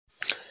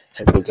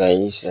Hello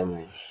guys,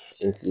 in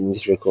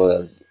this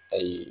record,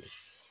 I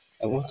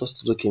I want us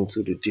to look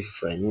into the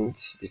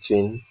difference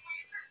between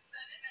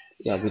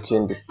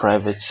the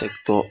private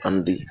sector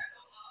and the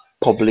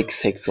public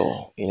sector.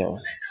 You know,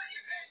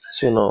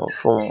 so now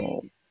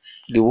from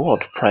the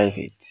word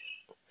private,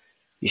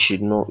 you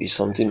should know is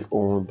something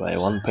owned by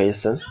one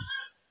person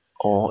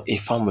or a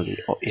family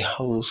or a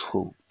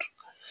household.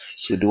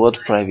 So the word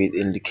private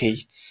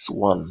indicates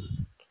one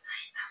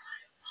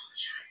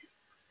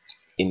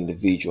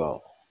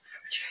individual.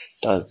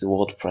 That's the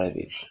word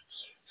private.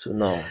 So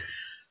now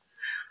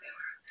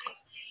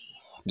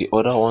the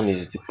other one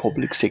is the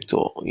public sector.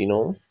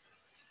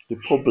 The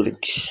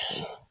public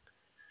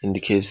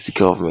indicates the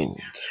government.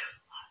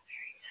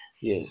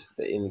 Yes,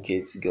 that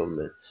indicates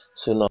government.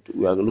 So now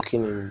we are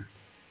looking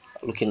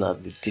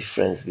at the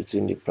difference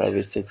between the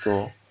private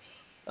sector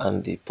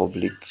and the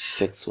public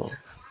sector.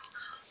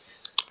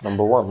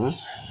 Number one,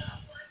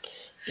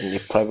 in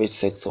the private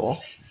sector,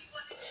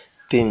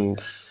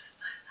 things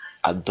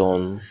are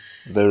done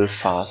very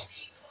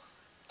fast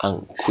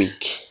and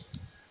quick,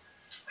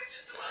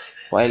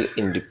 while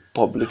in the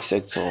public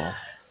sector,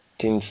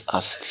 things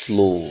are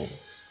slow.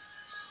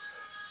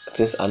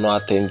 Things are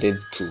not attended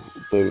to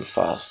very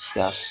fast,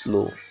 they are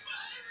slow.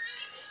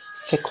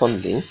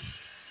 Secondly,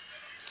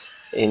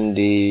 in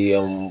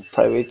the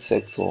private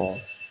sector,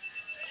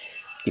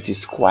 it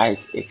is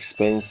quite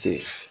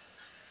expensive.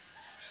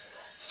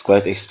 It's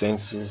quite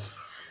expensive.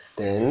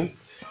 Then,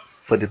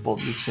 for the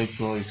public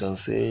sector, you can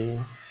say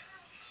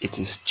it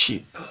is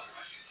cheap.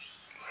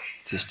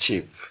 It is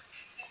cheap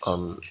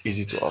and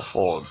easy to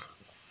afford.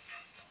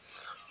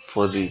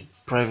 For the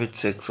private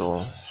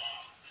sector,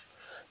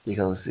 you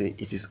can say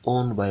it is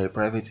owned by a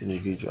private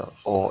individual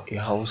or a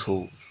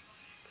household.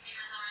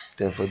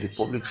 Then, for the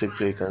public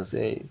sector, you can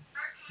say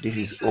this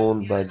is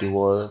owned by the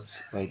world,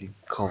 by the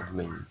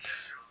government.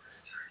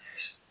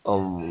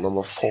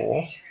 Number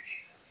four,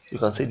 you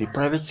can say the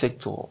private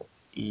sector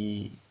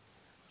i-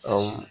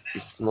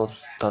 is not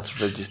that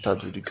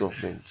registered with the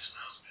government,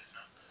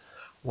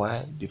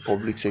 while the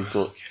public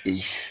sector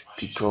is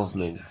the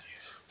government,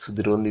 so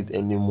they don't need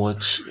any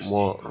much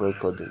more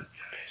recording.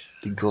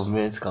 The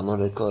government cannot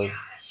record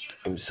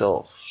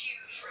himself.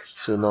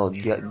 So now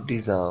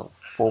these are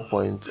 4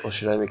 points, or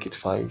should I make it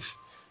five?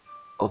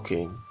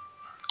 Okay,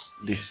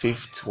 the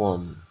fifth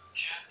one,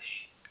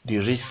 the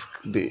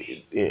risk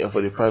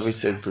for the private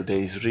sector, there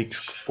is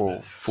risk for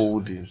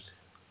folding,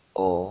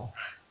 or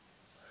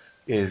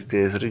yes,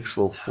 there's risk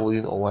for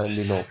folding or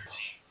winding up.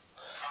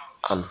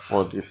 And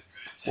for the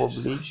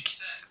public,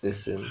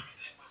 listen,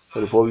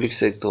 for the public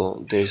sector,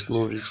 there is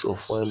no risk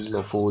of winding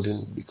or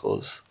folding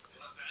because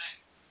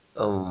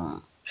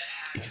um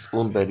it is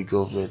owned by the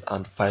government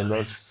and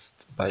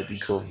financed by the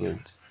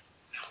government.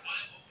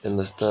 You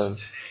understand?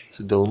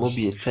 So there will not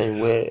be a time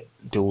where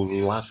they will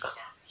lack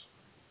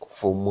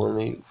for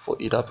money for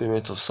either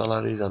payment of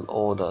salaries and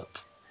all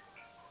that.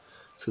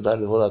 So that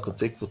is what I could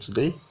take for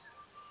today.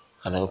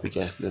 And I hope you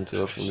guys learned a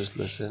lot from this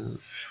lesson.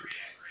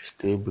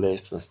 Stay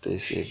blessed and stay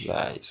safe,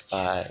 guys.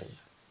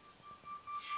 Bye.